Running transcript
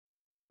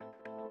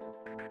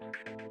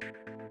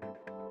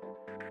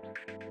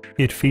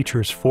It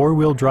features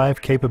four-wheel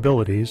drive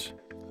capabilities,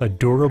 a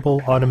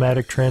durable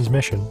automatic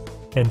transmission,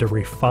 and a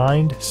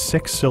refined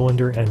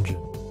six-cylinder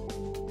engine.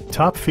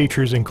 Top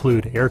features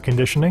include air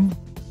conditioning,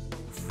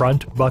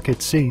 front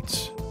bucket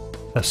seats,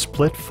 a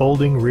split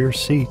folding rear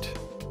seat,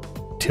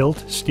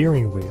 tilt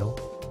steering wheel,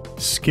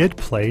 skid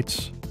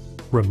plates,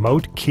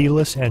 remote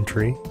keyless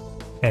entry,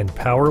 and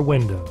power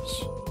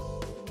windows.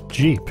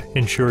 Jeep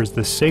ensures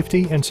the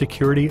safety and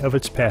security of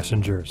its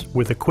passengers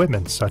with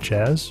equipment such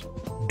as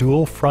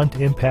dual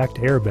front impact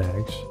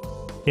airbags,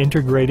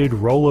 integrated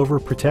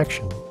rollover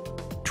protection,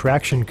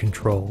 traction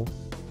control,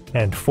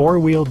 and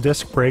four-wheel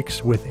disc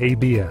brakes with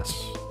ABS.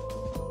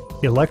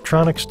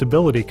 Electronic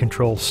stability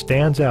control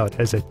stands out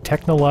as a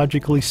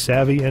technologically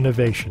savvy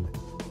innovation,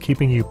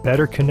 keeping you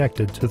better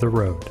connected to the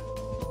road.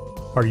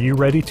 Are you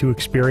ready to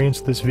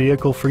experience this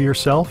vehicle for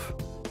yourself?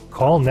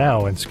 Call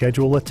now and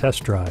schedule a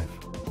test drive.